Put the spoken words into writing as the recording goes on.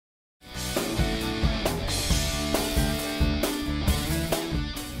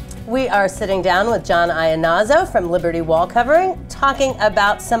We are sitting down with John Iannazzo from Liberty Wall Covering, talking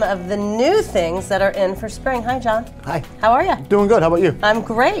about some of the new things that are in for spring. Hi, John. Hi. How are you? Doing good. How about you? I'm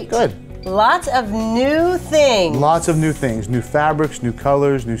great. Good. Lots of new things. Lots of new things. New fabrics, new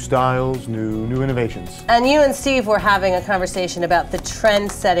colors, new styles, new innovations. And you and Steve were having a conversation about the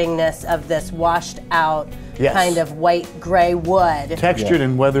trend-settingness of this washed-out kind of white-gray wood. Textured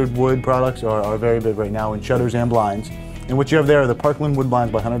and weathered wood products are very big right now in shutters and blinds. And what you have there are the Parkland wood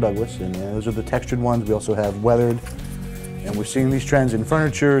blinds by Hunter Douglas, and those are the textured ones. We also have weathered, and we're seeing these trends in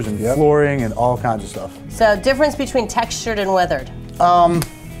furnitures and flooring and all kinds of stuff. So, difference between textured and weathered?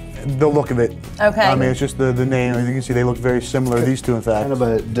 The look of it. Okay. I mean, it's just the name. As you can see, they look very similar, these two, in fact. Kind of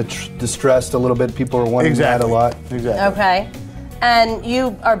a distressed a little bit. People are wanting that a lot. Exactly. Okay. And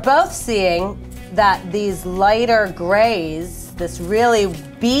you are both seeing that these lighter grays, this really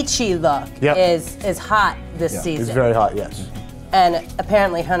beachy look, is hot this season. It's very hot, yes. And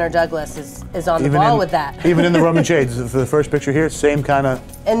apparently Hunter Douglas is on the ball with that. Even in the Roman shades, for the first picture here, same kind of.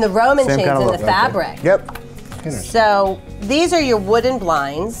 In the Roman shades, in the fabric. Okay. Yep. So these are your wooden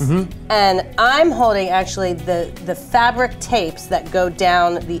blinds, and I'm holding actually the fabric tapes that go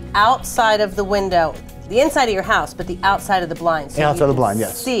down the outside of the window, the inside of your house, but the outside of the blind. So the outside of the blind,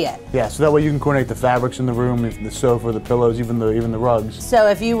 yes. See it. Yeah, so that way you can coordinate the fabrics in the room, the sofa, the pillows, even the rugs. So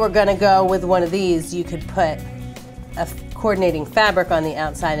if you were going to go with one of these, you could put a coordinating fabric on the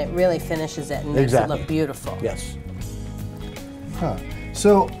outside, and it really finishes it and makes it look beautiful. Yes. Huh.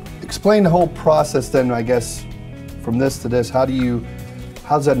 So explain the whole process then, I guess, from this to this. How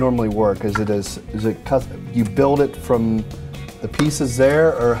does that normally work? Is it you build it from the pieces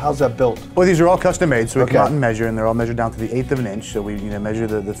there, or how's that built? Well, these are all custom made, so we come out and measure, and they're all measured down to the 1/8 of an inch. So we measure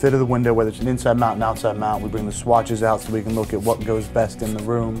the fit of the window, whether it's an inside mount and outside mount. We bring the swatches out so we can look at what goes best in the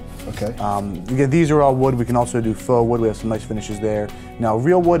room. Okay. Again, these are all wood. We can also do faux wood. We have some nice finishes there. Now,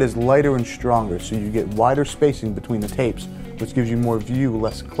 real wood is lighter and stronger, so you get wider spacing between the tapes, which gives you more view,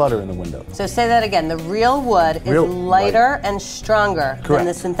 less clutter in the window. So say that again. The real wood is lighter and stronger than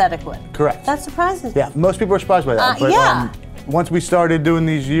the synthetic wood. Correct. That surprises me. Yeah, most people are surprised by that. But, once we started doing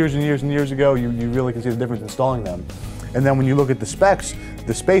these years and years and years ago, you really can see the difference installing them. And then when you look at the specs,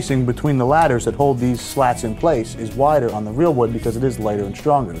 the spacing between the ladders that hold these slats in place is wider on the real wood because it is lighter and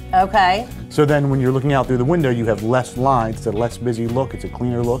stronger. Okay. So then when you're looking out through the window, you have less lines. It's a less busy look. It's a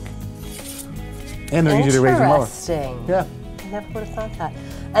cleaner look. And they're easy to raise and lower. Interesting. Yeah. I never would have thought that.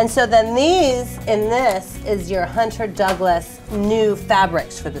 And so then this is your Hunter Douglas new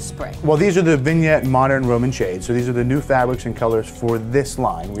fabrics for the spring. Well, these are the vignette modern Roman shades. So these are the new fabrics and colors for this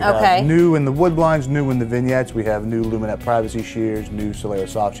line. We have new in the wood blinds, new in the vignettes. We have new luminette privacy shears, new Solera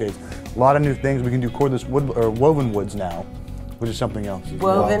soft shades. A lot of new things. We can do cordless wood or woven woods now, which is something else.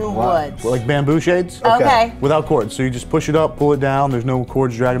 Woven woods. Like bamboo shades? Okay. Without cords. So you just push it up, pull it down. There's no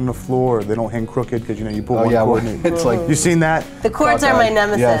cords dragging the floor. They don't hang crooked because you pull one cord. It's like you've seen that? The cords are my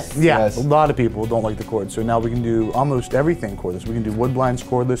nemesis. Yes. A lot of people don't like the cords. So now we can do almost everything cordless. We can do wood blinds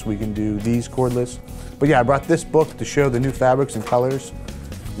cordless. We can do these cordless. But yeah, I brought this book to show the new fabrics and colors.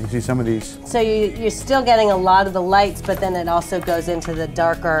 You can see some of these. So you're still getting a lot of the lights, but then it also goes into the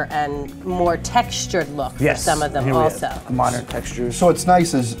darker and more textured look for some of them also. Modern textures. So what's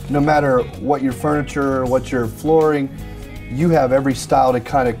nice is no matter what your furniture, what your flooring, you have every style to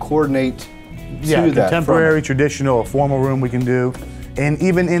kind of coordinate to that. Contemporary, traditional, a formal room we can do. And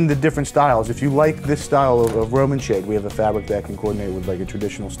even in the different styles, if you like this style of Roman shade, we have a fabric that can coordinate with like a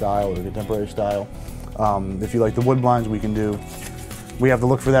traditional style or a contemporary style. If you like the wood blinds, we can do. We have the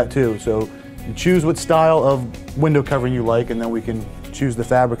look for that too. So you choose what style of window covering you like, and then we can choose the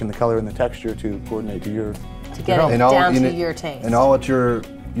fabric and the color and the texture to coordinate to your to get it down to your taste. And all at your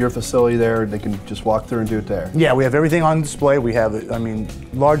facility there, they can just walk through and do it there. Yeah, we have everything on display. We have,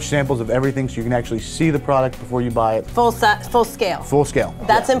 large samples of everything, so you can actually see the product before you buy it. Full scale. Full scale.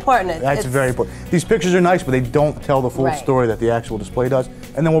 That's important. That's very important. These pictures are nice, but they don't tell the full story that the actual display does.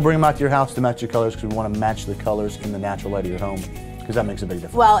 And then we'll bring them out to your house to match your colors because we want to match the colors in the natural light of your home, because that makes a big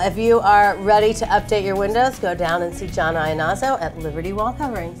difference. Well, if you are ready to update your windows, go down and see John Iannazzo at Liberty Wall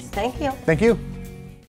Coverings. Thank you. Thank you.